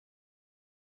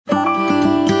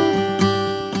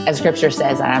as scripture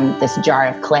says, I'm this jar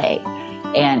of clay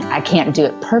and I can't do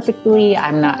it perfectly.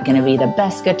 I'm not going to be the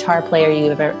best guitar player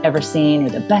you've ever seen or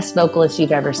the best vocalist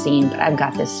you've ever seen, but I've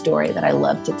got this story that I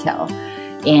love to tell.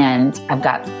 And I've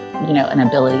got, an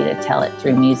ability to tell it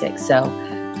through music. So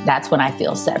that's when I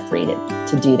feel set free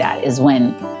to do that, is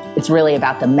when it's really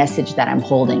about the message that I'm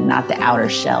holding, not the outer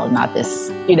shell, not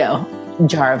this,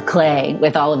 jar of clay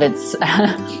with all of its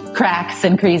cracks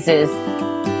and creases.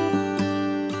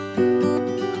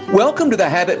 Welcome to the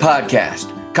Habit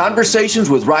Podcast,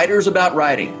 conversations with writers about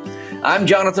writing. I'm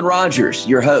Jonathan Rogers,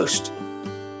 your host.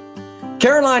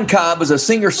 Caroline Cobb is a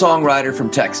singer-songwriter from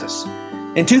Texas.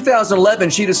 In 2011,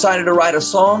 she decided to write a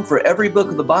song for every book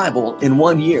of the Bible in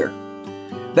 1 year.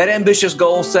 That ambitious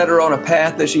goal set her on a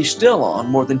path that she's still on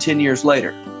more than 10 years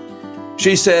later.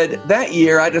 She said, "That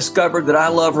year I discovered that I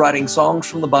love writing songs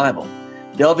from the Bible,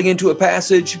 delving into a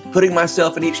passage, putting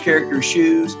myself in each character's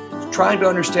shoes, trying to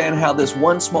understand how this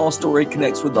one small story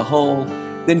connects with the whole,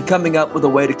 then coming up with a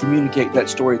way to communicate that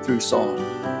story through song."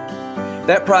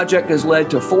 That project has led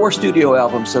to 4 studio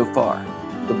albums so far: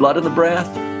 The Blood and the Breath,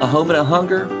 A Home and a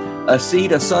Hunger, A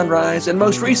Seed, a Sunrise, and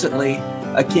most recently,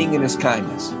 A King and His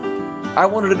Kindness. I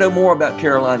wanted to know more about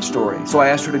Caroline's story, so I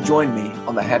asked her to join me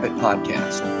on the Habit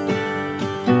Podcast.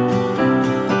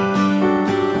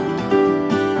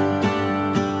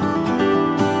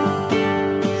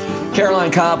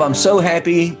 Caroline Cobb, I'm so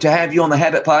happy to have you on the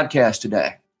Habit Podcast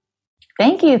today.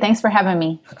 Thank you. Thanks for having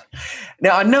me.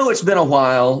 Now, I know it's been a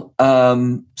while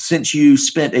since you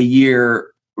spent a year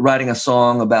writing a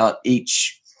song about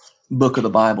each book of the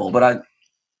Bible, but I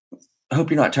hope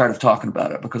you're not tired of talking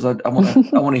about it, because I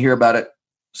want to hear about it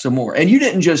some more. And you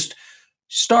didn't just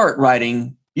start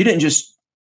writing. You didn't just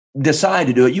decide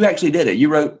to do it. You actually did it. You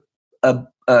wrote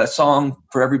a song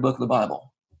for every book of the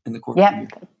Bible in the course of the year.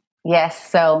 Yes.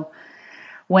 So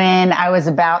when I was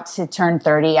about to turn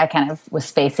 30, I kind of was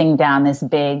facing down this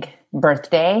big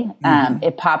birthday.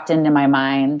 It popped into my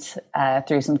mind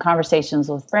through some conversations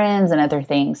with friends and other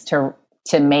things to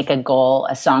make a goal,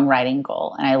 a songwriting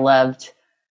goal. And I loved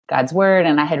God's word,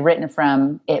 and I had written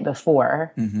from it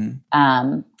before,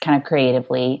 kind of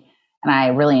creatively, and I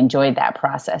really enjoyed that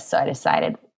process. So I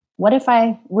decided, what if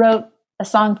I wrote a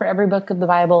song for every book of the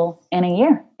Bible in a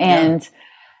year? And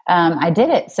I did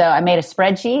it. So I made a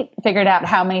spreadsheet, figured out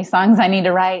how many songs I need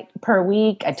to write per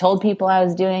week. I told people I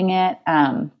was doing it.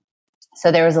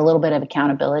 So there was a little bit of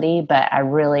accountability, but I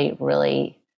really,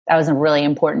 that was a really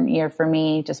important year for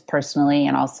me, just personally,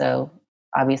 and also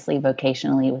obviously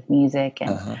vocationally with music.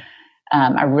 And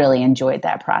I really enjoyed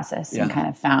that process and kind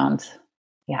of found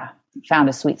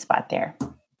a sweet spot there.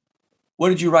 What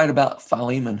did you write about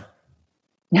Philemon?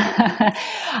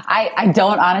 I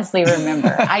don't honestly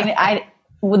remember.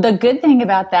 The good thing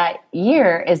about that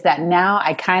year is that now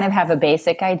I kind of have a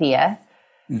basic idea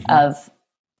of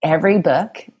every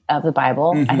book of the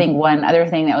Bible. I think one other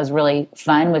thing that was really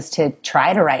fun was to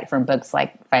try to write from books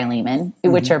like Philemon,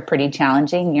 which are pretty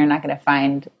challenging. You're not going to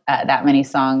find that many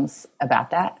songs about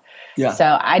that. Yeah.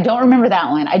 So I don't remember that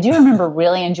one. I do remember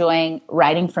really enjoying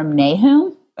writing from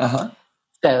Nahum.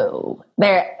 So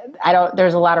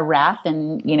there's a lot of wrath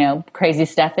and, crazy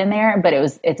stuff in there, but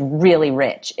it's really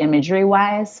rich imagery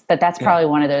wise, but that's probably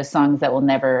one of those songs that will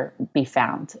never be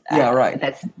found.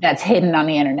 That's hidden on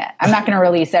the internet. I'm not going to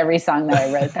release every song that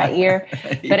I wrote that year,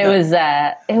 but it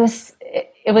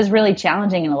was really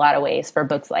challenging in a lot of ways for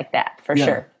books like that, for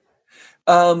sure.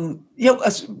 Can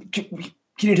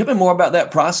you tell me more about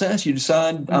that process? You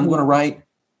decide I'm going to write,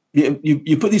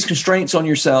 you put these constraints on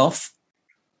yourself.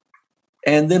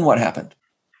 And then what happened?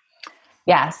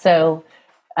 Yeah. So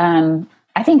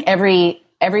I think every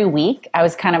week I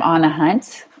was kind of on the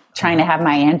hunt, trying to have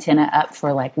my antenna up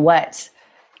for like, what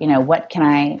can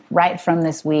I write from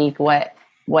this week? What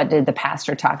did the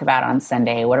pastor talk about on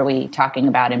Sunday? What are we talking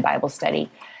about in Bible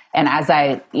study? And as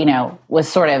I, was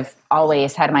sort of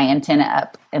always had my antenna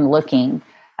up and looking,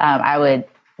 I would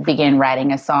begin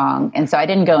writing a song. And so I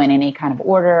didn't go in any kind of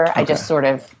order. Okay. I just sort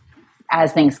of,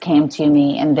 as things came to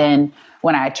me. And then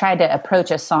when I tried to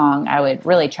approach a song, I would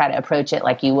really try to approach it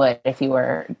like you would if you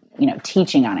were,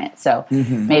 teaching on it. So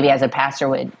maybe as a pastor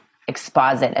would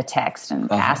exposit a text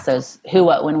and ask those who,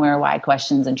 what, when, where, why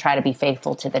questions and try to be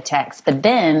faithful to the text. But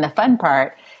then the fun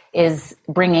part is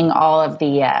bringing all of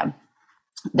the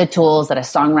tools that a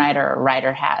songwriter or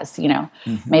writer has.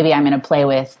 Maybe I'm going to play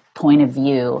with point of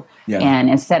view, and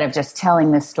instead of just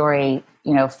telling this story,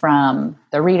 from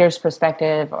the reader's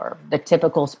perspective or the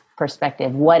typical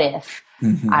perspective, what if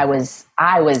I was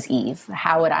Eve?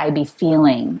 How would I be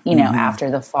feeling,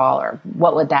 after the fall, or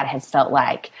what would that have felt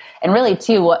like? And really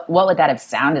too, what would that have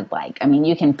sounded like? I mean,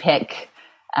 you can pick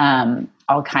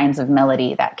all kinds of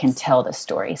melody that can tell the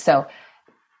story. So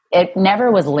it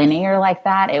never was linear like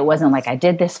that. It wasn't like I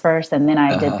did this first and then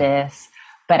I did this.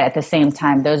 But at the same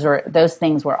time, those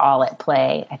things were all at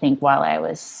play, I think, while I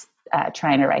was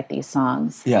trying to write these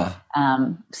songs. Yeah.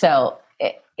 So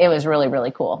it was really,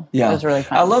 really cool. Yeah. It was really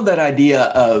fun. I love that idea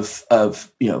of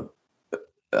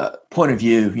point of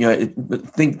view.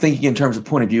 Thinking in terms of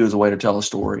point of view as a way to tell a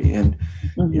story. And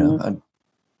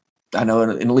I know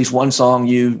in at least one song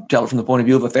you tell it from the point of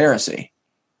view of a Pharisee.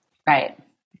 Right.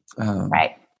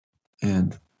 Right.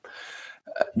 And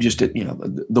just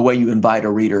the way you invite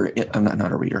a reader,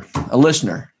 a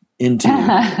listener into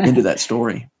that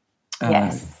story,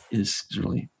 is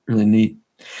really, really neat.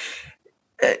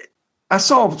 I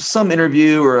saw some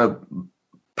interview or a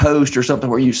post or something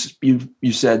where you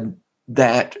said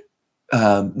that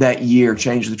that year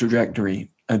changed the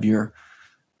trajectory of your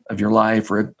life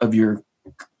or of your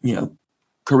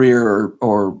career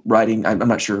or writing. I'm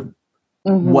not sure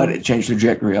what it changed the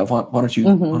trajectory of. Why don't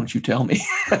you tell me?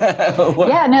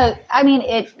 Yeah, no, I mean,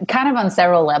 it kind of on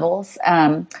several levels.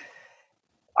 On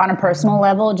a personal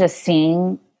level, just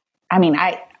seeing, I mean,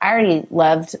 I already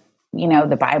loved,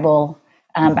 the Bible,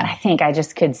 but I think I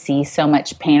just could see so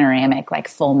much panoramic, like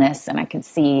fullness, and I could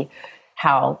see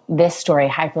how this story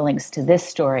hyperlinks to this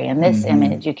story and this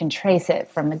image. You can trace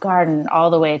it from the garden all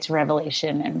the way to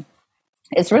Revelation, and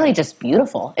it's really just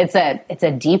beautiful. It's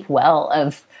a deep well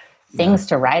of things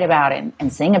to write about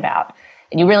and sing about.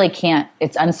 And you really can't,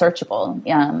 it's unsearchable.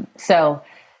 So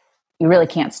you really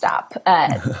can't stop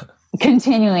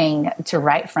continuing to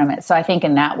write from it. So I think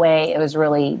in that way, it was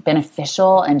really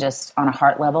beneficial and just on a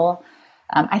heart level.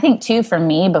 I think too, for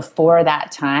me, before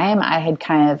that time, I had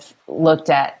kind of looked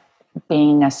at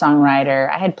being a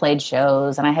songwriter. I had played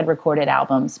shows and I had recorded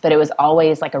albums, but it was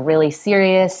always like a really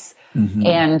serious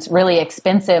and really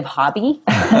expensive hobby.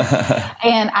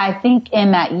 And I think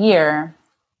in that year,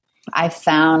 I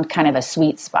found kind of a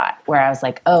sweet spot where I was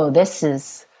like, oh, this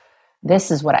is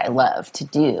what I love to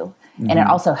do. And it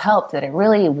also helped that it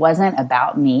really wasn't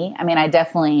about me. I mean, I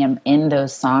definitely am in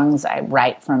those songs. I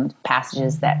write from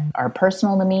passages that are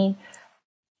personal to me,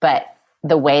 but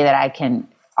the way that I can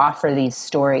offer these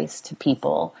stories to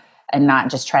people and not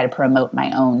just try to promote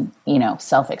my own,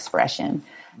 self-expression,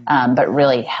 but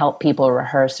really help people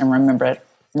rehearse and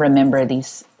remember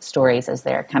these stories as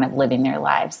they're kind of living their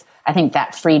lives. I think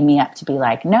that freed me up to be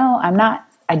like, no,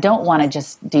 I don't want to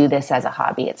just do this as a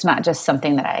hobby. It's not just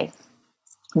something that I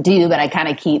do, but I kind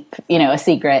of keep, a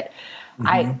secret.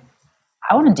 I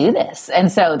want to do this.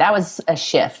 And so that was a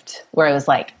shift where it was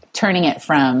like turning it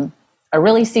from a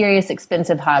really serious,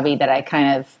 expensive hobby that I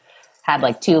kind of had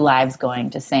like two lives going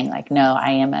to saying like, no,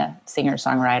 I am a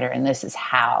singer-songwriter and this is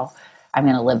how I'm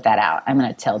going to live that out. I'm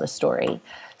going to tell the story.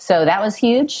 So that was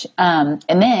huge. And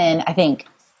then I think,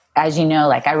 as you know,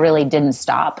 like I really didn't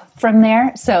stop from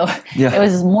there. So it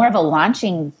was more of a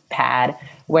launching pad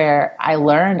where I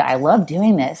learned I love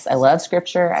doing this. I love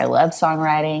scripture. I love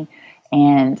songwriting,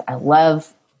 and I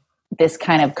love this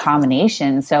kind of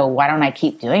combination. So why don't I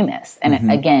keep doing this? And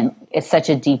again, it's such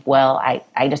a deep well.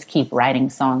 I just keep writing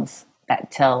songs that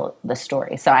tell the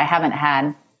story. So I haven't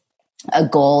had a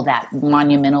goal that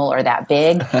monumental or that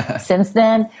big since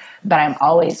then, but I'm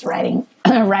always writing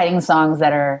songs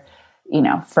that are,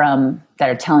 that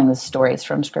are telling the stories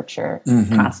from scripture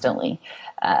constantly.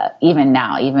 Even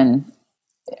now,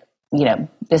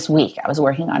 this week I was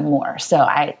working on more. So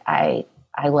I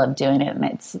love doing it, and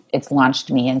it's launched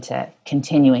me into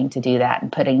continuing to do that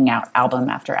and putting out album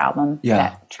after album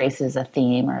that traces a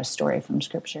theme or a story from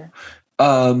scripture.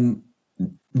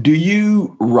 Do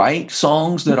you write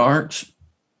songs that aren't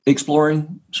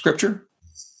exploring scripture?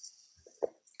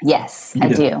 Yes, I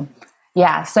do.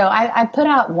 Yeah. So I put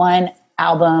out one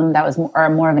album that was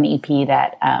more of an EP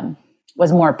that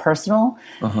was more personal.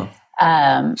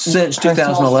 Since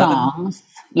 2011? Songs.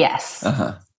 Yes.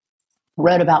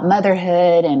 Wrote about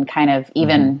motherhood and kind of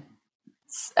even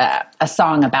a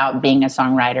song about being a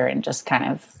songwriter and just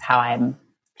kind of how I'm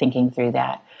thinking through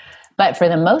that. But for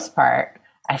the most part,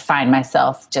 I find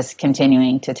myself just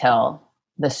continuing to tell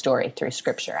the story through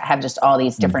scripture. I have just all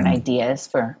these different ideas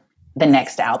for the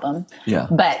next album. Yeah.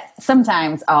 But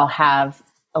sometimes I'll have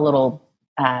a little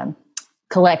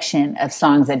collection of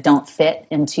songs that don't fit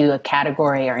into a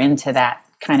category or into that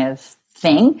kind of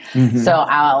thing. So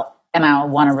I'll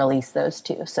want to release those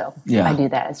too. So I do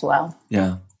that as well.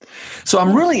 Yeah. So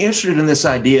I'm really interested in this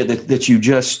idea that you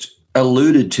just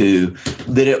alluded to,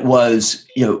 that it was,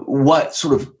 what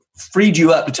sort of freed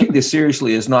you up to take this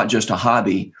seriously as not just a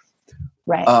hobby.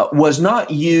 Right. Was not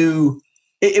you,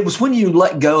 it was when you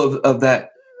let go of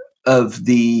that, of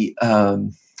the,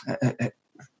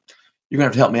 you're going to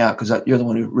have to help me out because you're the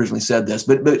one who originally said this.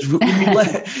 But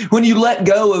when you let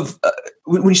go of,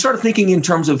 when you started thinking in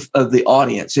terms of the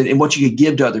audience and what you could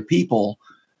give to other people,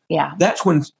 that's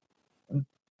when,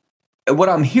 what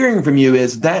I'm hearing from you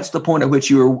is that's the point at which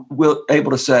you were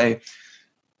able to say,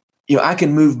 I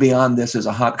can move beyond this as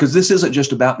a hobby, because this isn't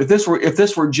just about, if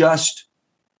this were just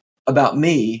about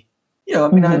me,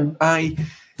 I'm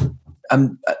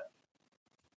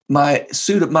my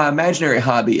imaginary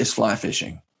hobby is fly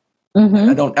fishing.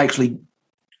 I don't actually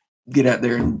get out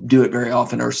there and do it very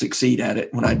often or succeed at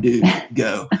it when I do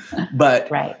go, but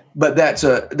that's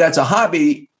a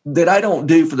hobby that I don't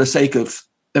do for the sake of,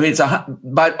 it's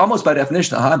almost by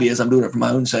definition, a hobby is I'm doing it for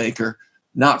my own sake or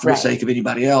not for the sake of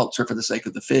anybody else or for the sake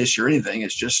of the fish or anything.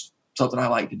 It's just something I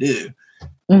like to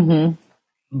do.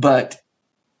 But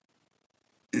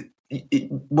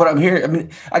what I'm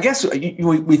hearing, I guess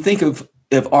we think of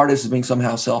artists as being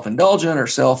somehow self-indulgent or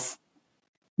self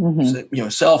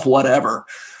whatever.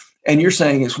 And you're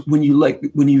saying is when you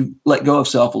let go of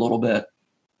self a little bit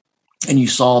and you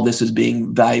saw this as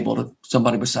being valuable to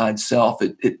somebody besides self,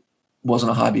 it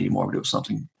wasn't a hobby anymore, but it was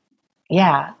something.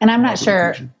 Yeah. And I'm not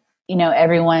sure,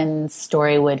 everyone's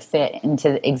story would fit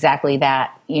into exactly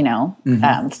that,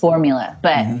 formula.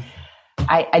 But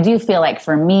I do feel like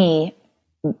for me,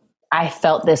 I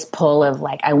felt this pull of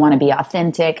like, I want to be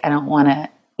authentic. I don't want to,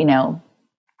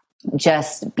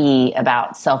 just be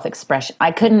about self-expression.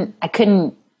 I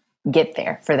couldn't get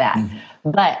there for that,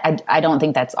 but I don't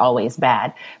think that's always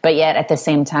bad. But yet at the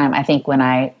same time, I think when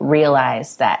I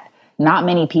realized that not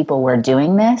many people were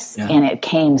doing this and it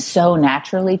came so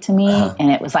naturally to me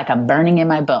and it was like a burning in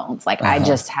my bones. Like I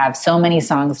just have so many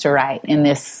songs to write in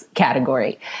this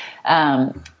category,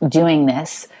 doing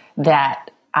this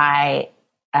that I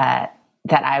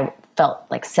felt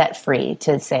like set free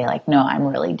to say like, no, I'm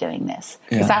really doing this.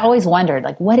 Because I always wondered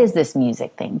like, what is this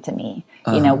music thing to me?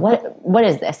 What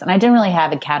is this? And I didn't really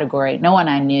have a category. No one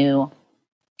I knew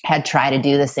had tried to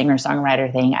do the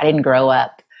singer-songwriter thing. I didn't grow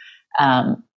up.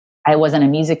 I wasn't a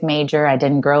music major. I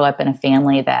didn't grow up in a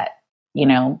family that,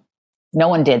 no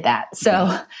one did that.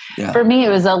 So for me, it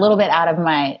was a little bit out of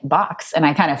my box and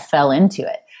I kind of fell into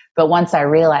it. But once I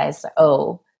realized,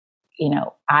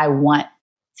 I want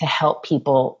to help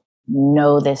people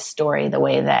know this story the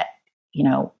way that, in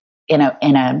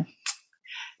a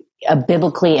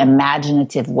biblically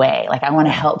imaginative way. Like I want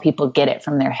to help people get it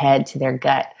from their head to their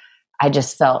gut. I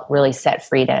just felt really set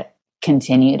free to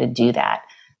continue to do that.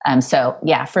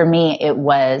 For me, it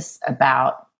was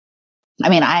about,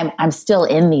 I'm still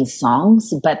in these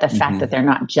songs, but the fact that they're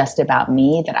not just about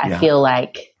me, that I feel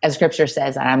like, as scripture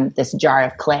says, I'm this jar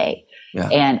of clay.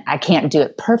 And I can't do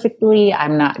it perfectly.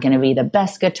 I'm not going to be the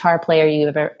best guitar player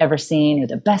you've ever seen or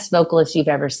the best vocalist you've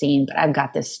ever seen, but I've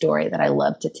got this story that I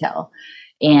love to tell.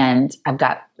 And I've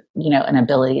got, an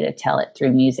ability to tell it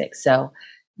through music. So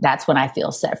that's when I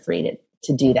feel set free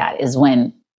to do that, is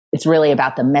when it's really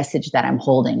about the message that I'm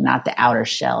holding, not the outer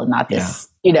shell, not this,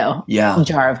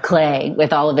 jar of clay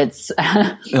with all of its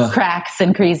cracks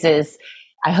and creases.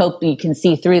 I hope you can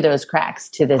see through those cracks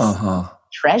to this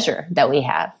treasure that we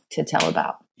have to tell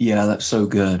about. Yeah, that's so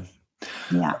good.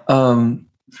 Yeah.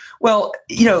 Well,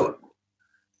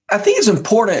 I think it's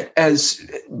important as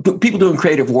people doing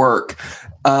creative work.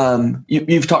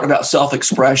 You've talked about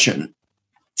self-expression.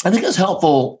 I think it's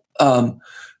helpful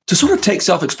to sort of take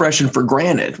self-expression for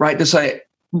granted, right? To say,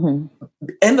 in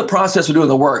the process of doing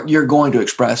the work, you're going to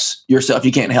express yourself.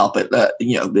 You can't help it.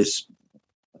 This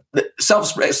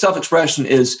self-expression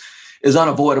is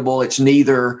unavoidable. It's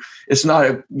not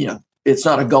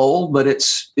a goal, but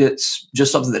it's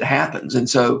just something that happens. And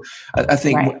so I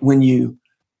think when you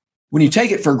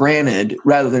take it for granted,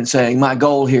 rather than saying my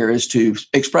goal here is to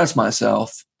express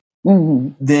myself,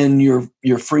 then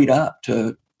you're freed up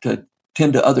to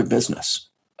tend to other businhad.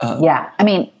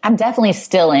 I'm definitely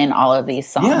still in all of these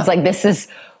songs. Yeah. Like this is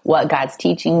what God's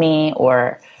teaching me,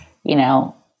 or,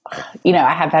 I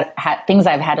have had things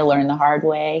I've had to learn the hard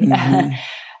way.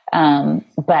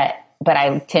 But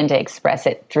I tend to express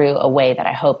it through a way that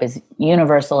I hope is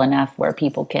universal enough where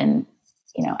people can,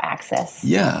 access it.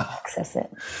 Yeah.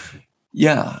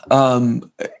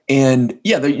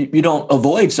 You don't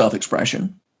avoid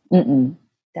self-expression.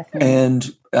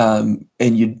 Definitely.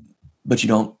 But you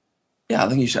don't, I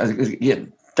think you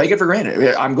should take it for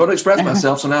granted. I'm going to express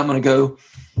myself. So now I'm going to go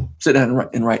sit down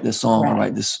and write this song or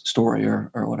write this story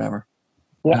or whatever.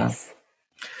 Yes,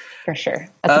 for sure.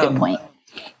 That's a good point.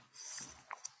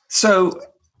 So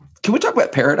can we talk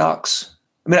about paradox?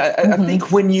 I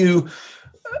think when your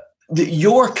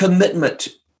commitment,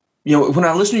 when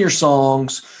I listen to your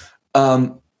songs, I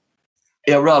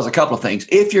realize a couple of things.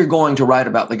 If you're going to write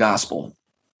about the gospel,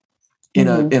 in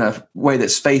a way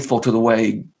that's faithful to the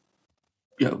way,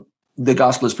 the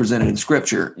gospel is presented in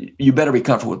Scripture, you better be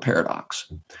comfortable with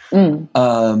paradox. And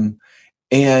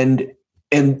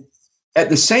at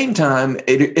the same time,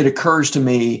 it occurs to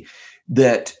me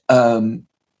that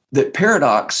that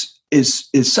paradox is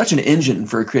such an engine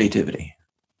for creativity.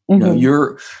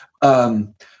 You're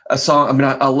a song. I mean,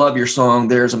 I love your song.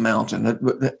 There's a mountain.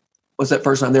 What's that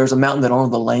first line? There's a mountain that only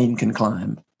the lame can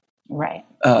climb. Right.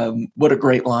 What a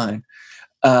great line.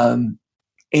 And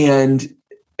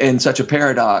such a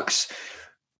paradox.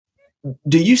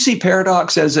 Do you see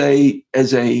paradox as a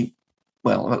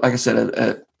well, like I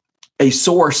said, a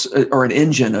source or an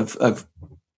engine of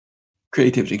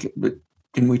creativity?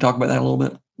 Can we talk about that a little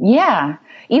bit? Yeah.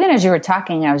 Even as you were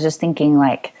talking, I was just thinking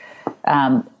like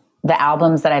the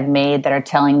albums that I've made that are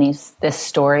telling this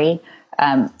story,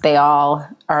 they all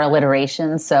are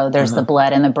alliterations. So there's the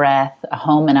blood and the breath, a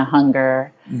home and a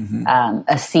hunger,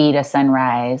 a seed, a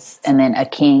sunrise, and then a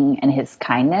king and his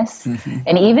kindness.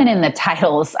 And even in the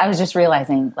titles, I was just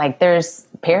realizing like there's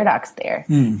paradox there.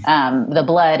 The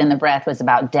blood and the breath was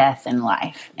about death and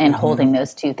life, and holding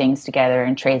those two things together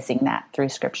and tracing that through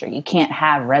Scripture. You can't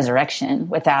have resurrection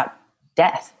without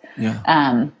death.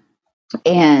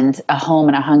 And a home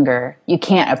and a hunger. You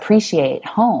can't appreciate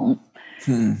home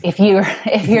if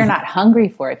you're not hungry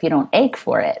for it, if you don't ache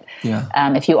for it,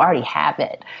 if you already have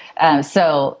it.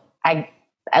 So I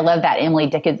love that Emily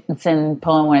Dickinson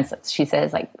poem when she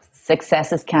says like,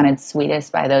 success is counted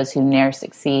sweetest by those who ne'er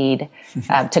succeed.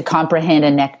 To comprehend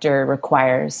a nectar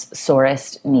requires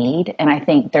sorest need. And I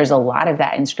think there's a lot of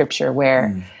that in Scripture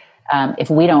where if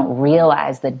we don't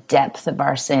realize the depth of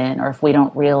our sin, or if we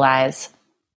don't realize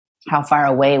how far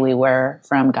away we were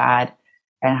from God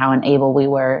and how unable we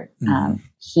were,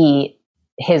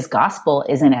 his gospel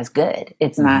isn't as good.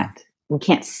 It's not, we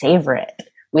can't savor it.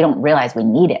 We don't realize we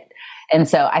need it. And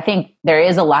so I think there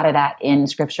is a lot of that in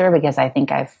Scripture, because I think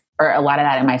or a lot of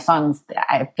that in my songs.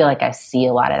 I feel like I see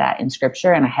a lot of that in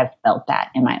Scripture, and I have felt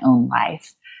that in my own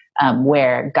life,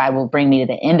 where God will bring me to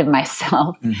the end of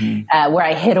myself, where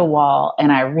I hit a wall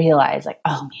and I realize like,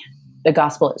 oh man, the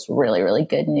gospel is really, really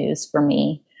good news for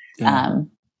me.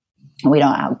 We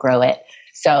don't outgrow it.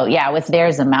 So yeah, with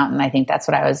There's a Mountain, I think that's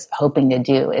what I was hoping to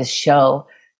do, is show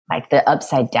like the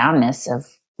upside downness of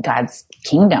God's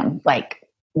kingdom. Like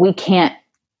we can't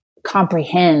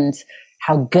comprehend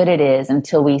how good it is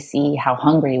until we see how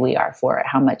hungry we are for it,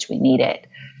 how much we need it.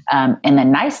 And the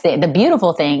nice thing, the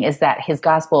beautiful thing is that his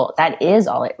gospel, that is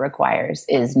all it requires,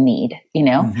 is need,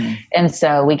 And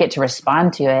so we get to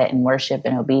respond to it in worship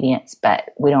and obedience,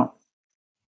 but we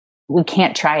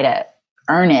can't try to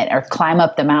earn it or climb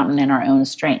up the mountain in our own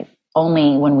strength.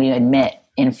 Only when we admit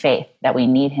in faith that we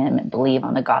need him and believe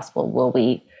on the gospel will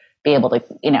we be able to,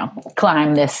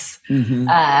 climb this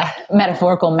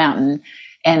metaphorical mountain.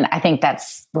 And I think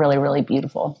that's really, really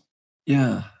beautiful.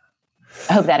 Yeah.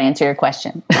 I hope that answered your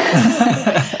question.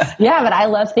 Yeah, but I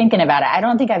love thinking about it. I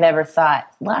don't think I've ever thought,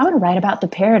 well, I would write about the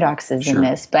paradoxes in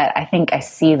this, but I think I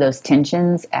see those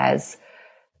tensions as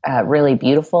really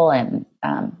beautiful, and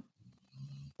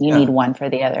you need one for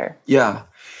the other. Yeah.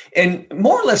 And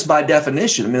more or less by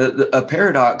definition, I mean, a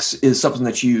paradox is something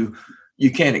that you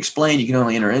can't explain, you can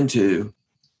only enter into.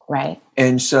 Right.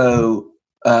 And so,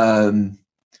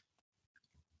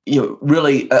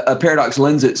 really a paradox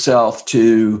lends itself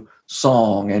to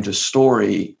song and to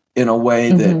story in a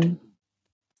way that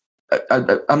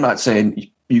I'm not saying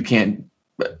you can't,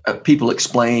 people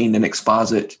explain and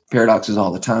exposit paradoxes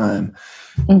all the time.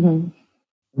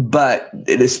 But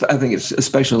I think it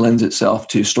especially lends itself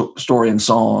to story and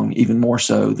song even more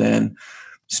so than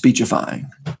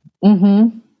speechifying.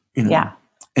 Yeah.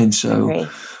 And so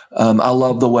I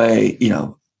love the way,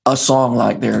 a song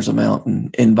like There's a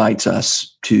Mountain invites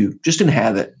us to just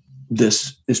inhabit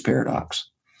this paradox.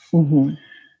 And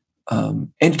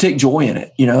to take joy in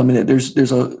it. I mean, there's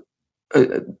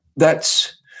I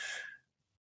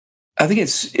think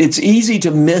it's easy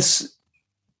to miss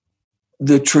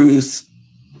the truth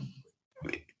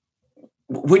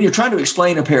when you're trying to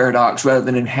explain a paradox rather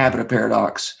than inhabit a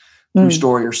paradox through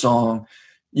story or song.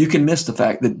 You can miss the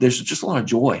fact that there's just a lot of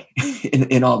joy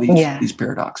in all these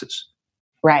paradoxes.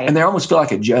 Right. And they almost feel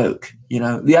like a joke.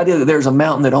 The idea that there's a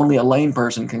mountain that only a lame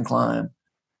person can climb.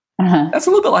 That's a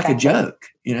little bit like a joke,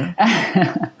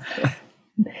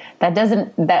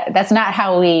 That's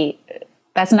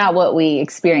not what we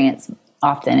experience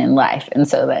often in life. And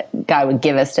so that God would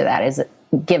give us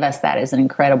that as an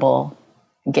incredible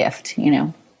gift,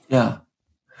 Yeah.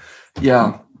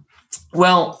 Yeah.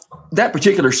 Well, that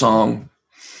particular song,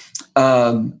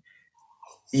 as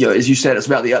you said, it's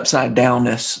about the upside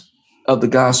downness of the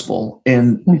gospel.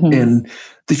 And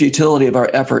the futility of our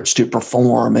efforts to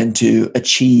perform and to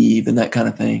achieve and that kind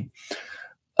of thing.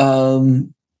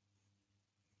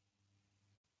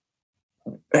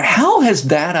 How has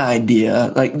that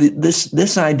idea, like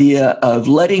this idea of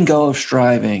letting go of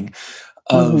striving,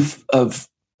 of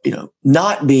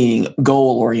not being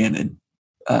goal oriented,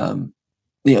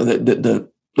 the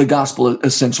gospel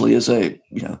essentially is a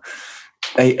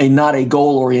not a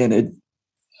goal oriented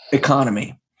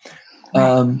economy,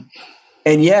 and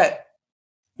yet,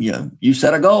 you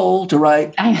set a goal to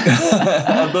write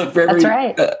a book for every,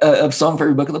 a song for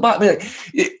every book of the Bible.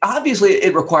 Obviously,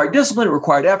 it required discipline. It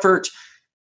required effort.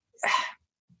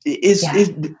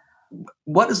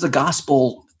 What does the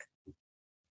gospel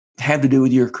have to do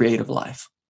with your creative life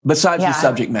besides the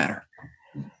subject matter?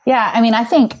 Yeah, I mean, I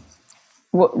think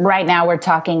right now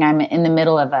I'm in the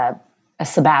middle of a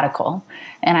sabbatical,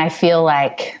 and I feel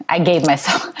like I gave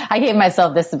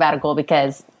myself this sabbatical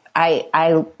because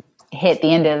I hit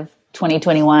the end of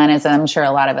 2021, as I'm sure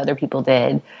a lot of other people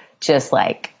did, just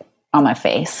like on my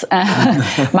face.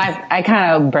 I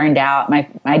kind of burned out. My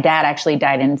dad actually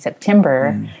died in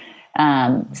September,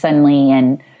 suddenly.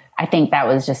 And I think that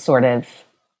was just sort of,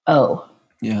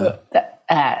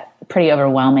 pretty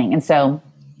overwhelming. And so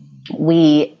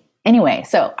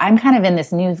so I'm kind of in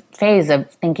this new phase of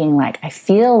thinking like, I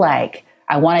feel like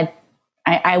I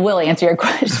will answer your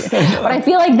question, but I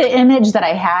feel like the image that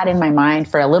I had in my mind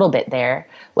for a little bit there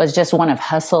was just one of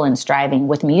hustle and striving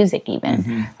with music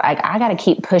even. Like, I got to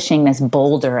keep pushing this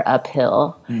boulder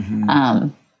uphill.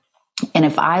 And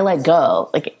if I let go,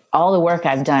 like, all the work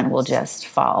I've done will just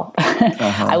fall.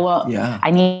 I won't,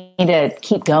 I need to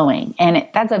keep going. And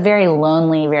that's a very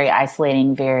lonely, very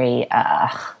isolating, very,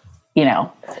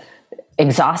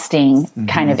 exhausting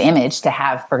kind of image to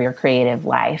have for your creative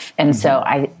life. And so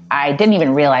I didn't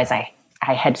even realize I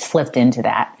had slipped into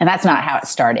that. And that's not how it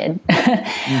started.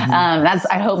 That's,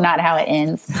 I hope, not how it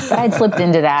ends. But I'd slipped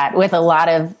into that with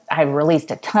I released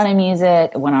a ton of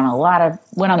music, went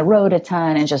on the road a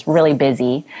ton, and just really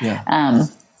busy. And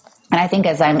I think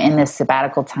as I'm in this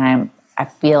sabbatical time, I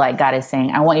feel like God is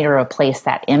saying, I want you to replace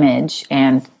that image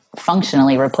and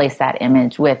functionally replace that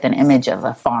image with an image of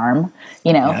a farm.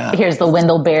 Here's the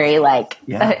Wendellberry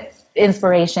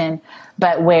inspiration,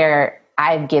 but where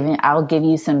I'll give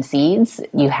you some seeds.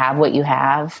 You have what you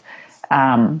have.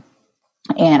 And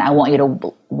I want you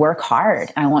to work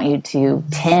hard. I want you to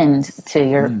tend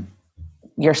to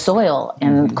your soil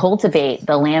and cultivate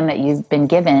the land that you've been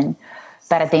given.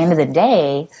 But at the end of the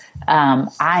day,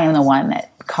 I am the one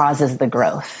that causes the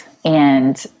growth.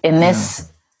 And in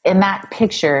that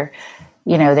picture,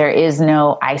 there is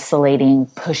no isolating,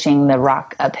 pushing the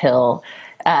rock uphill.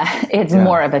 It's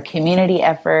more of a community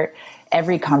effort.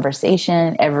 Every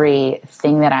conversation,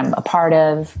 everything that I'm a part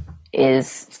of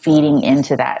is feeding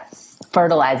into that,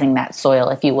 fertilizing that soil,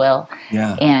 if you will.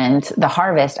 And the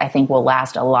harvest, I think, will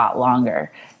last a lot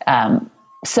longer.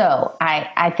 So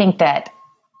I think that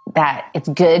it's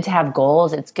good to have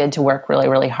goals. It's good to work really,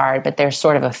 really hard, but there's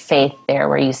sort of a faith there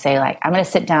where you say, like, I'm going to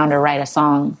sit down to write a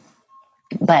song,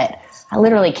 but I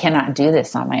literally cannot do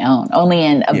this on my own. Only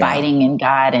in abiding in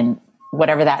God and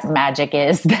whatever that magic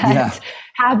is that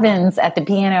happens at the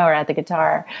piano or at the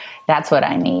guitar. That's what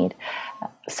I need.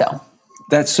 So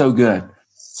that's so good.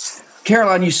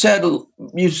 Caroline, you said,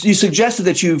 you suggested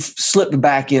that you've slipped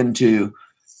back into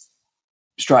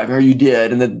striving, or you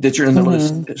did, and that you're in the middle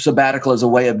of sabbatical as a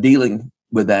way of dealing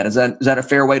with that. Is that a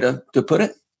fair way to put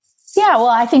it? Yeah, well,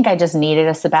 I think I just needed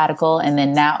a sabbatical. And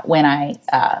then now when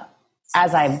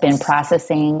as I've been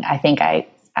processing, I think I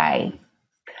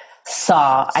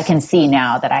can see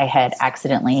now that I had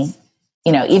accidentally,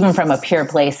 even from a pure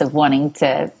place of wanting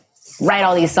to write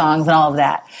all these songs and all of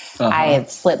that, I have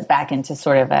slipped back into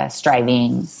sort of a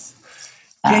striving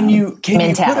mentality. You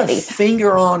put a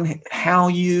finger on how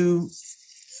you,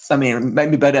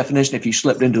 maybe by definition, if you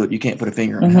slipped into it, you can't put a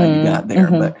finger on how you got there,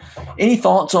 but any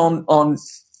thoughts on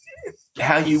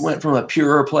how you went from a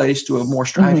purer place to a more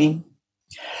striving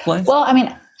place? Well,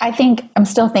 I think I'm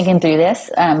still thinking through this,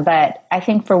 but I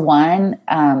think for one,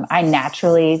 I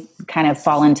naturally kind of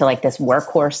fall into like this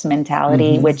workhorse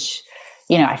mentality, which,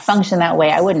 I function that way.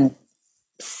 I wouldn't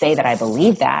say that I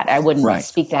believe that. I wouldn't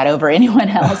speak that over anyone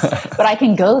else, but I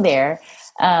can go there.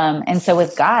 And so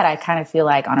with God, I kind of feel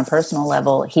like on a personal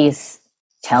level, he's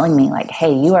telling me like,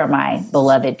 hey, you are my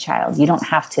beloved child. You don't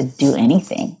have to do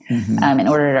anything in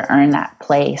order to earn that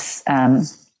place. And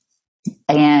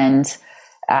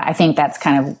I think that's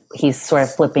kind of, he's sort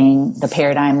of flipping the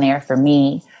paradigm there for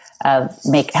me of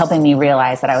helping me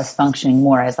realize that I was functioning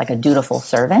more as like a dutiful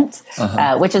servant,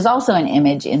 which is also an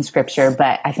image in scripture.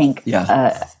 But I think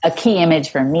a key image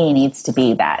for me needs to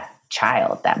be that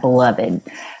child, that beloved.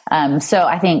 So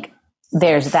I think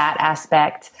there's that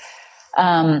aspect.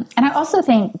 And I also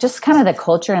think just kind of the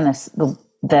culture and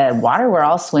the water we're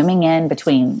all swimming in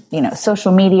between,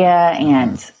 social media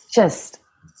and just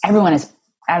everyone is,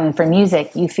 for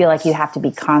music, you feel like you have to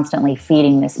be constantly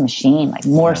feeding this machine, like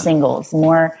more singles,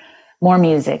 more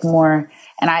music, more.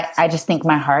 And I just think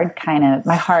my heart kind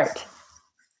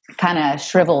of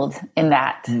shriveled in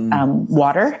that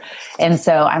water. And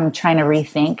so I'm trying to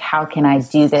rethink, how can I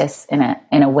do this in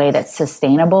a way that's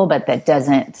sustainable, but that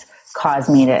doesn't cause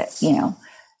me to,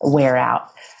 wear out.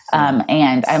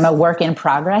 And I'm a work in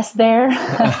progress there.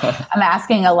 I'm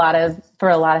asking for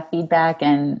a lot of feedback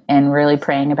and really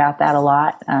praying about that a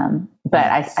lot. But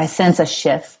I sense a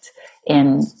shift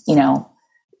in,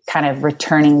 kind of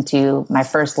returning to my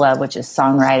first love, which is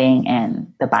songwriting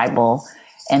and the Bible,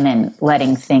 and then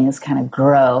letting things kind of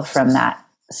grow from that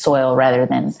soil rather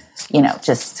than,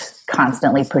 just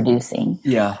constantly producing.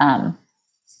 Yeah.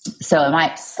 So it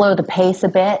might slow the pace a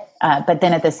bit, but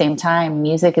then at the same time,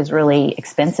 music is really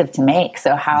expensive to make.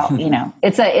 So how,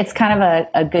 it's kind of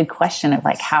a good question of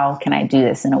like, how can I do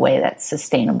this in a way that's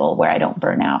sustainable where I don't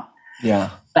burn out? Yeah.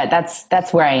 But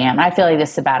that's where I am. I feel like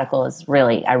this sabbatical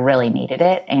I really needed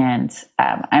it. And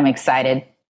I'm excited.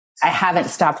 I haven't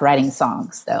stopped writing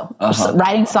songs though. So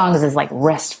writing songs is like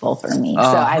restful for me. So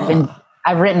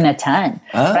I've written a ton,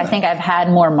 but I think I've had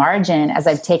more margin as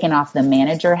I've taken off the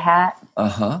manager hat.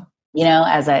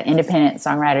 As an independent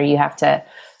songwriter, you have to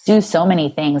do so many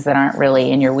things that aren't really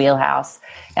in your wheelhouse.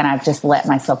 And I've just let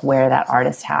myself wear that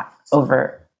artist hat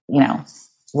over,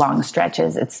 long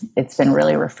stretches. It's been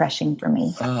really refreshing for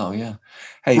me. Oh yeah.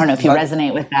 Hey, I don't know if you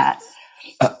resonate with that.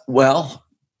 Well,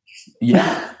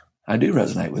 yeah, I do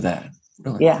resonate with that.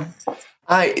 Really. Yeah.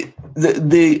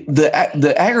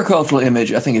 The agricultural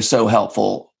image, I think, is so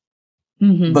helpful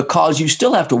because you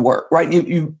still have to work, right?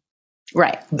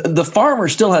 Right. The farmer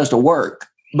still has to work,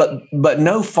 but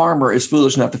no farmer is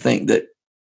foolish enough to think that,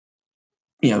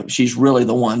 she's really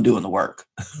the one doing the work.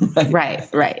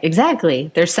 Right.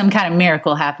 Exactly. There's some kind of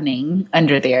miracle happening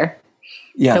under there.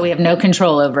 Yeah. So we have no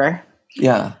control over.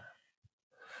 Yeah.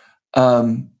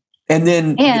 Even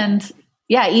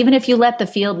if you let the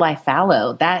field lie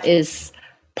fallow, that is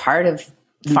part of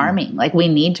farming. Like we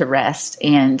need to rest.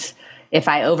 And if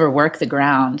I overwork the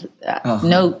ground,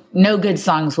 no good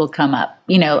songs will come up.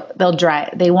 They'll dry.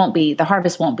 The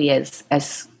harvest won't be as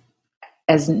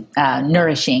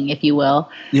nourishing, if you will.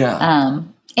 Yeah.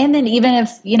 And then even if,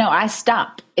 I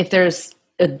stop, if there's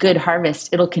a good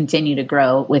harvest, it'll continue to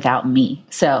grow without me.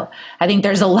 So I think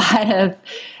there's a lot of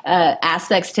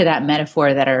aspects to that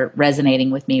metaphor that are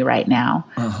resonating with me right now.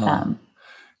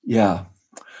 Yeah.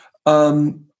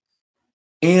 And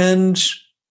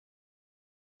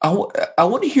I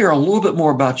want to hear a little bit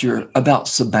more about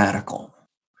sabbatical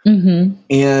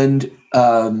and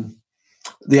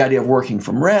the idea of working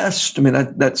from rest. I mean,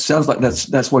 that sounds like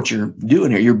that's what you're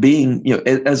doing here. You're being,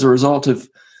 as a result of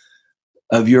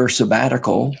your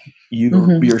sabbatical,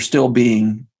 you're still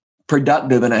being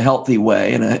productive in a healthy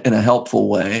way, in a helpful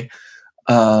way.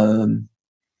 And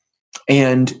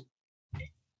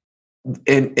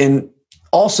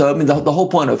also, I mean, the whole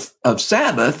point of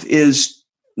Sabbath is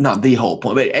not the whole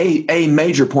point, but a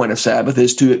major point of Sabbath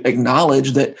is to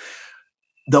acknowledge that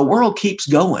the world keeps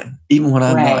going, even when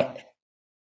I'm not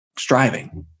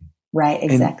striving. Right,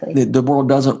 exactly. And the world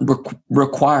doesn't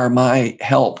require my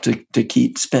help to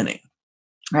keep spinning.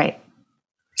 Right.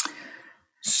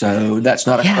 So that's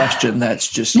not a question. That's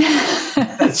just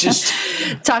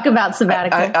talk about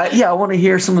sabbatical. I want to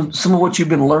hear some of what you've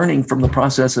been learning from the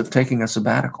process of taking a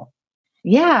sabbatical.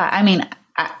 Yeah. I mean,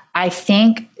 I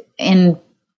think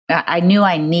I knew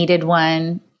I needed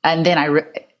one. And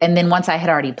then once I had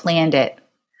already planned it,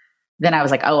 then I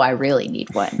was like, oh, I really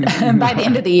need one. By the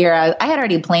end of the year, I had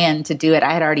already planned to do it.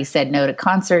 I had already said no to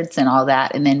concerts and all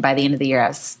that. And then by the end of the year, I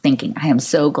was thinking, I am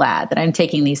so glad that I'm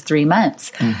taking these 3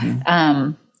 months.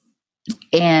 And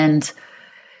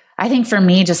I think for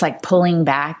me, just like pulling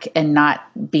back and not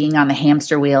being on the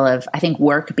hamster wheel of, I think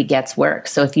work begets work.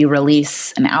 So if you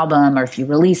release an album or if you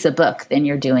release a book, then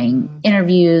you're doing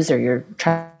interviews or you're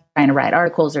trying to write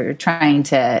articles or you're trying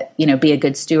to, be a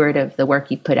good steward of the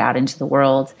work you put out into the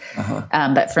world.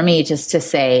 But for me, just to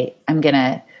say, I'm going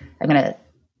to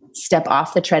step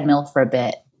off the treadmill for a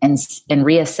bit and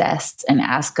reassess and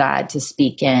ask God to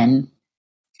speak in.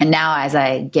 And now as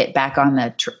I get back on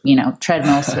the,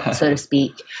 treadmill, so to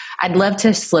speak, I'd love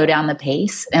to slow down the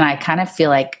pace. And I kind of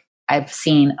feel like I've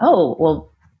seen,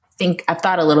 I've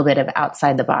thought a little bit of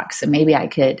outside the box. And maybe I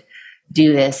could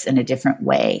do this in a different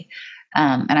way.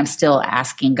 And I'm still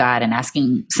asking God and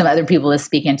asking some other people to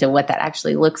speak into what that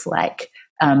actually looks like.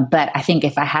 But I think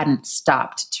if I hadn't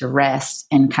stopped to rest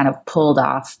and kind of pulled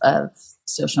off of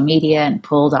social media and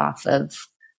pulled off of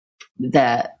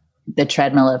the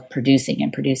treadmill of producing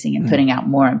and putting out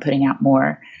more and putting out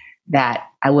more, that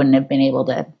I wouldn't have been able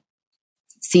to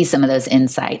see some of those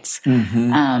insights.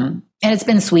 Mm-hmm. And it's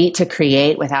been sweet to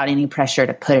create without any pressure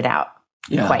to put it out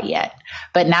quite yet.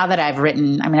 But now that I've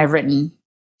written,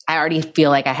 I already feel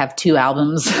like I have 2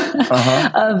 albums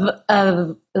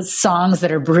of songs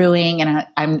that are brewing, and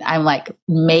I'm like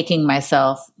making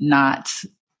myself not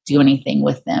do anything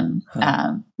with them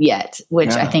yet,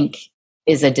 which I think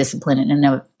is a discipline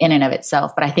in and of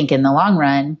itself. But I think in the long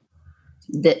run,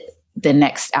 the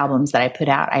next albums that I put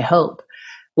out, I hope,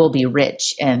 will be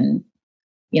rich and,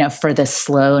 for the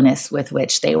slowness with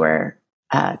which they were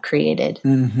created.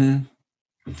 Mm-hmm.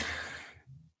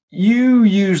 You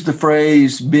used the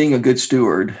phrase being a good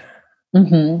steward.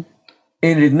 Mm-hmm.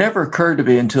 And it never occurred to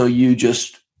me until you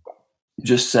just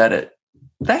said it.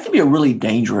 That can be a really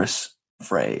dangerous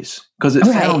phrase because it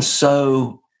sounds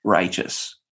so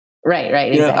righteous. Right.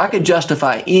 Exactly. I could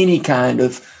justify any kind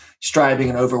of striving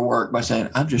and overwork by saying,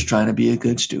 I'm just trying to be a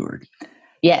good steward.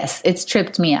 Yes, it's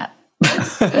tripped me up.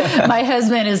 My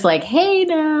husband is like, hey,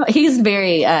 no. He's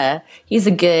very, he's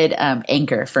a good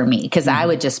anchor for me because I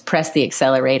would just press the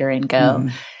accelerator and go. Mm-hmm.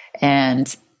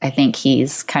 And I think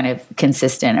he's kind of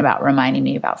consistent about reminding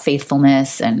me about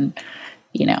faithfulness and,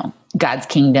 God's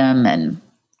kingdom. And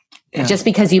just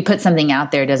because you put something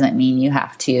out there doesn't mean you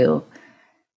have to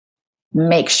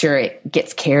make sure it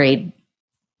gets carried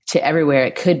to everywhere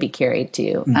it could be carried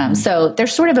to. Mm-hmm. So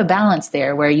there's sort of a balance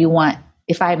there where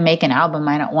if I make an album,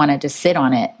 I don't want to just sit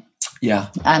on it. Yeah.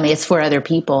 It's for other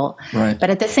people. Right. But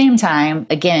at the same time,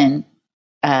 again,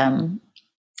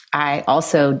 I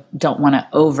also don't want to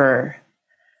over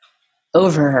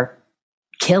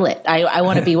kill it. I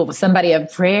want to be somebody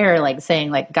of prayer, like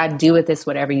saying like, God, do with this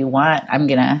whatever you want. I'm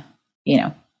going to,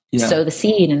 sow the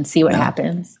seed and see what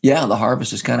happens. Yeah. The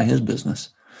harvest is kind of his business.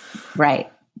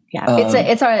 Right. Yeah.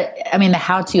 The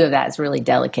how-to of that is really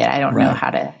delicate. I don't know how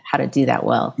to do that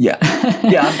well. Yeah.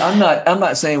 Yeah. I'm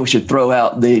not saying we should throw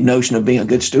out the notion of being a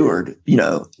good steward,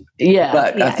 Yeah.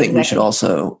 But I think we should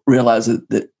also realize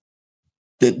that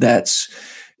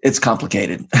it's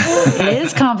complicated. It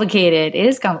is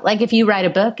complicated. Like if you write a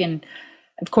book, and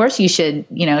of course you should,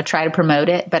 try to promote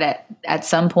it. But at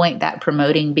some point that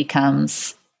promoting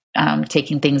becomes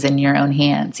taking things in your own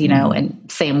hands,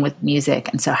 and same with music.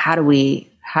 And so how do we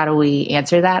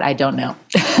answer that? I don't know.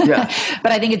 Yeah.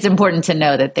 But I think it's important to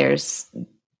know that there's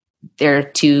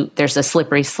a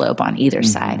slippery slope on either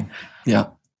side. Yeah.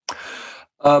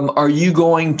 Are you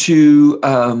going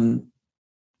to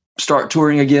start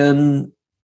touring again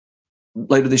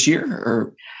later this year?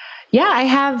 Or? Yeah, I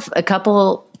have a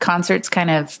couple concerts kind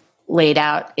of laid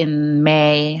out in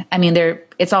May.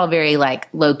 It's all very like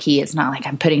low key. It's not like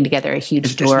I'm putting together a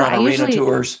huge tour. It's not arena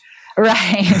tours.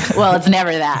 Right. Well, it's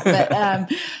never that.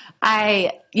 But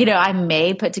I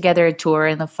may put together a tour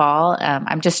in the fall.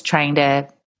 I'm just trying to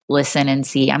listen and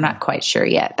see. I'm not quite sure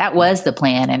yet. That was the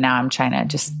plan. And now I'm trying to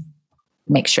just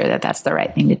make sure that that's the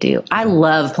right thing to do. I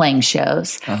love playing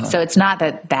shows. Uh-huh. So it's not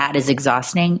that is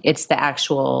exhausting. It's the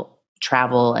actual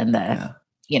travel and the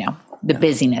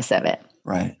busyness of it.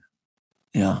 Right.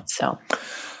 Yeah. So.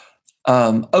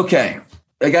 Okay.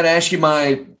 I got to ask you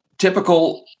my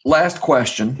typical last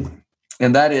question.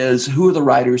 And that is, who are the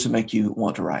writers who make you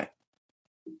want to write?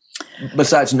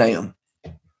 Besides Nahum.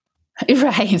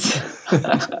 Right.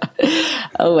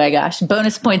 Oh my gosh.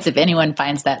 Bonus points if anyone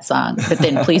finds that song, but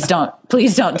then please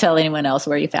don't tell anyone else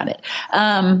where you found it.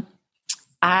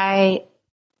 I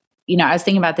was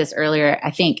thinking about this earlier. I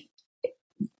think,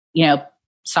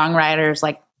 songwriters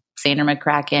like Sandra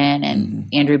McCracken and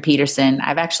Andrew Peterson,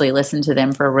 I've actually listened to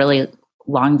them for a really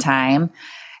long time.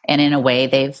 And in a way,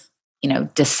 they've,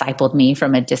 discipled me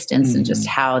from a distance and just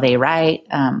how they write.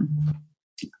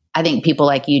 I think people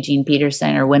like Eugene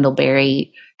Peterson or Wendell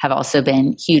Berry have also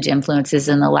been huge influences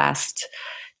in the last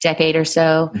decade or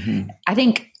so. Mm-hmm. I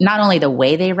think not only the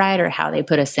way they write or how they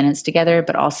put a sentence together,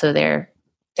 but also their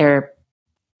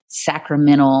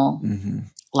sacramental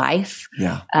life,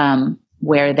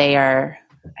 where they are,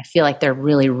 I feel like they're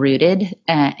really rooted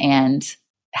and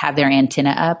have their antenna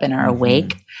up and are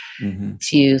awake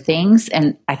to things.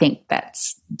 And I think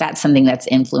that's something that's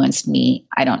influenced me.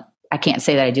 I can't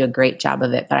say that I do a great job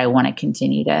of it, but I want to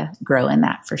continue to grow in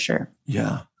that for sure.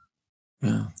 Yeah.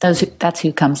 Yeah. That's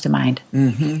who comes to mind.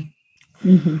 Mm-hmm.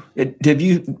 Mm-hmm. Have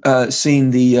you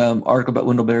seen the article about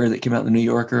Wendell Berry that came out in the New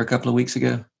Yorker a couple of weeks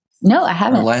ago? No, I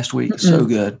haven't. Last week. So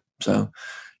good. So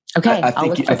okay. I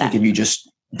think if you just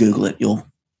Google it, you'll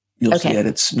see it.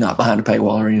 It's not behind a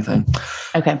paywall or anything.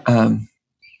 Okay.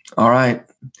 All right.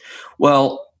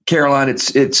 Well, Caroline,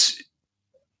 it's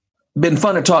been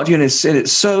fun to talk to you, and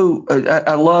it's so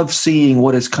I love seeing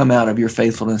what has come out of your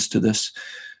faithfulness to this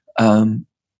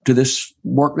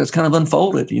work that's kind of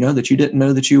unfolded. That you didn't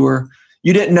know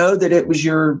that it was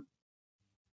your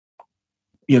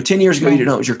 10 years ago, you didn't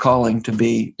know it was your calling to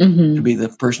be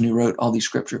the person who wrote all these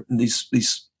scripture,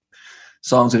 these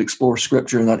songs that explore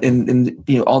scripture, and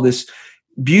all this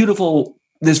beautiful,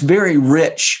 this very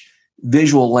rich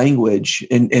visual language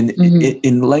and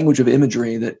in language of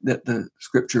imagery that the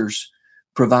scriptures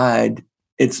provide.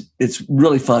 It's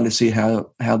really fun to see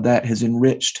how that has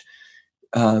enriched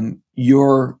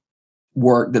your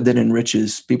work, that then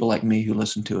enriches people like me who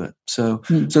listen to it. So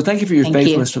thank you for your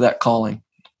faithfulness to that calling.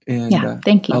 And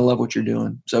thank you. I love what you're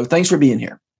doing. So thanks for being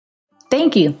here.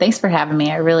 Thank you. Thanks for having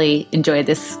me. I really enjoyed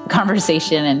this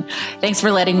conversation, and thanks for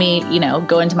letting me,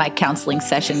 go into my counseling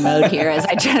session mode here as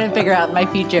I try to figure out my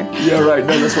future. Yeah, right.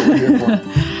 No, that's what we're here for.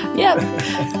 Yep.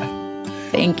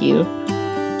 Thank you.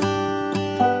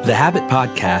 The Habit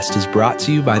Podcast is brought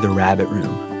to you by The Rabbit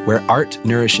Room, where art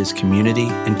nourishes community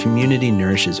and community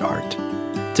nourishes art.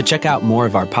 To check out more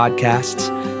of our podcasts,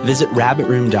 visit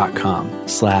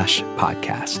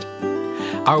rabbitroom.com/podcast.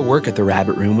 Our work at The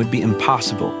Rabbit Room would be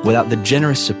impossible without the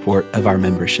generous support of our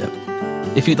membership.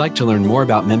 If you'd like to learn more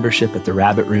about membership at The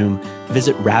Rabbit Room,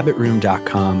 visit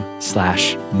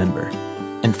rabbitroom.com/member.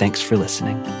 And thanks for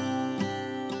listening.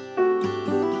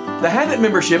 The Habit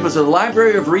membership is a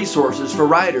library of resources for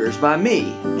writers by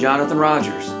me, Jonathan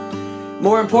Rogers.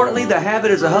 More importantly, The Habit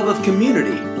is a hub of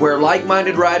community where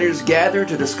like-minded writers gather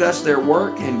to discuss their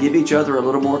work and give each other a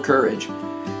little more courage.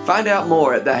 Find out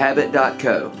more at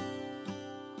thehabit.co.